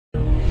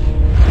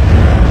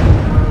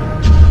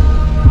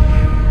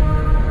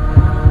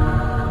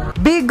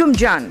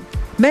Begum Jaan,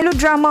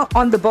 melodrama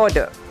on the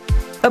border.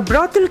 A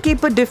brothel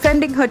keeper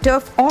defending her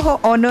turf or her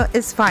honor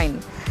is fine.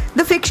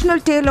 The fictional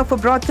tale of a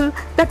brothel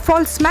that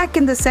falls smack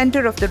in the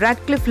center of the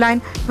Radcliffe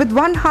line with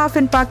one half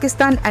in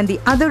Pakistan and the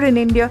other in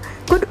India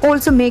could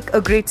also make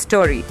a great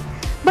story.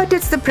 But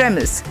it's the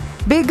premise.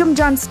 Begum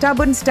Jaan's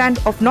stubborn stand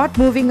of not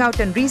moving out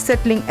and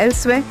resettling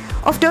elsewhere,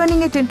 of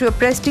turning it into a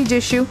prestige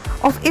issue,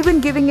 of even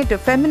giving it a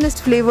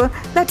feminist flavor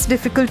that's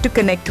difficult to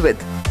connect with.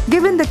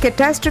 Given the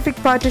catastrophic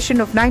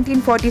partition of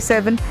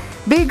 1947,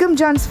 Begum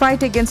Jaan's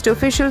fight against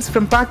officials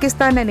from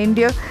Pakistan and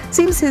India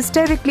seems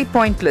hysterically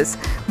pointless,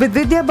 with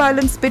Vidya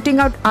Balan spitting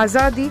out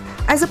Azadi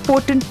as a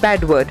potent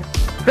bad word.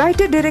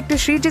 Writer-director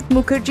Srijit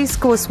Mukherjee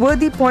scores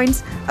worthy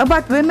points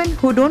about women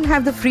who don't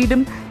have the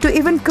freedom to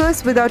even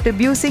curse without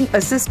abusing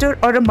a sister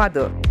or a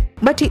mother.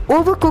 But he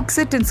overcooks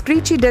it in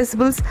screechy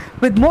decibels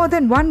with more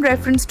than one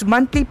reference to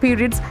monthly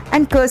periods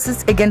and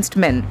curses against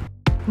men.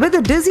 With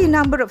a dizzy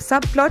number of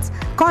subplots,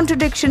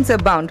 contradictions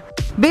abound.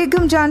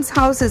 Begum Jaan's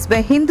house is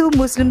where Hindu,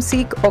 Muslim,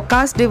 Sikh or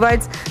caste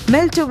divides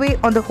melt away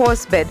on the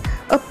horse bed,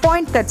 a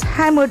point that's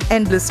hammered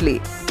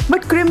endlessly.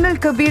 But criminal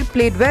Kabir,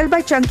 played well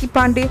by Chunky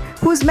Pandey,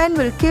 whose men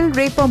will kill,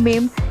 rape or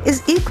maim,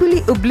 is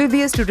equally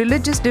oblivious to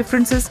religious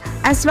differences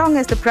as long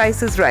as the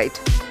price is right.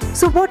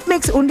 So what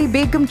makes only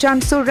Begum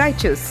Jaan so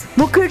righteous?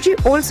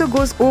 Mukherjee also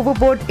goes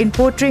overboard in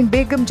portraying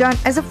Begum Jaan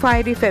as a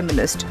fiery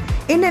feminist.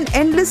 In an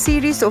endless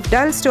series of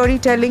dull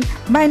storytelling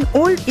by an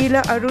old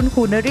Ila Arun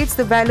who narrates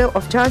the valor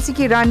of Jhansi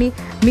Ki Rani,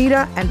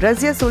 Meera and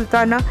Razia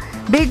Sultana,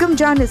 Begum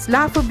Jaan is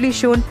laughably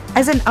shown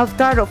as an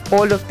avatar of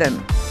all of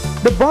them.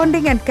 The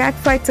bonding and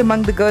catfights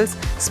among the girls,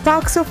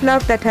 sparks of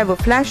love that have a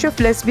flash of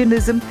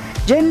lesbianism,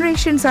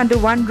 generations under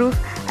one roof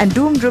and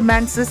doomed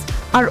romances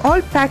are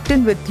all packed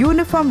in with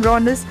uniform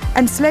rawness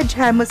and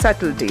sledgehammer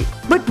subtlety.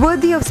 But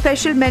worthy of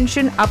special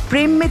mention are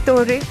Prem Mein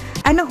Tohre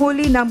and a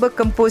holy number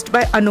composed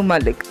by Anu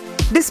Malik.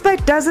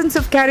 Despite dozens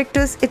of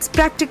characters, it's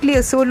practically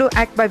a solo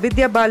act by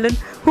Vidya Balan,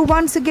 who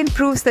once again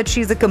proves that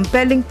she's a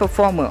compelling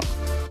performer.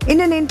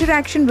 In an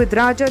interaction with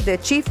Raja, their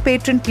chief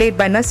patron played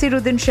by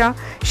Naseeruddin Shah,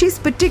 she's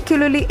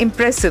particularly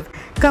impressive,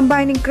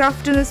 combining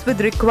craftiness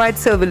with required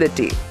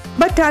servility.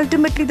 But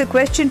ultimately the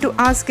question to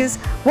ask is,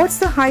 what's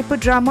the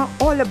hyper-drama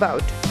all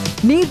about?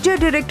 Neerja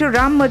director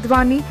Ram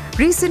Madhwani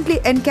recently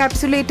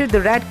encapsulated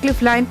the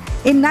Radcliffe line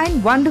in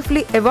 9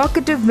 wonderfully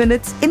evocative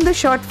minutes in the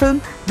short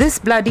film This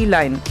Bloody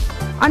Line.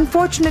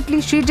 Unfortunately,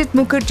 Srijit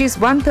Mukherjee's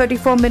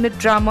 134-minute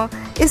drama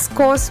is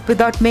coarse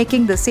without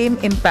making the same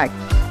impact.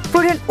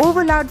 For an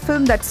overloud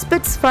film that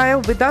spits fire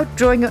without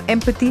drawing your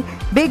empathy,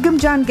 Begum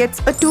Jaan gets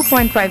a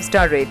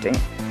 2.5-star rating.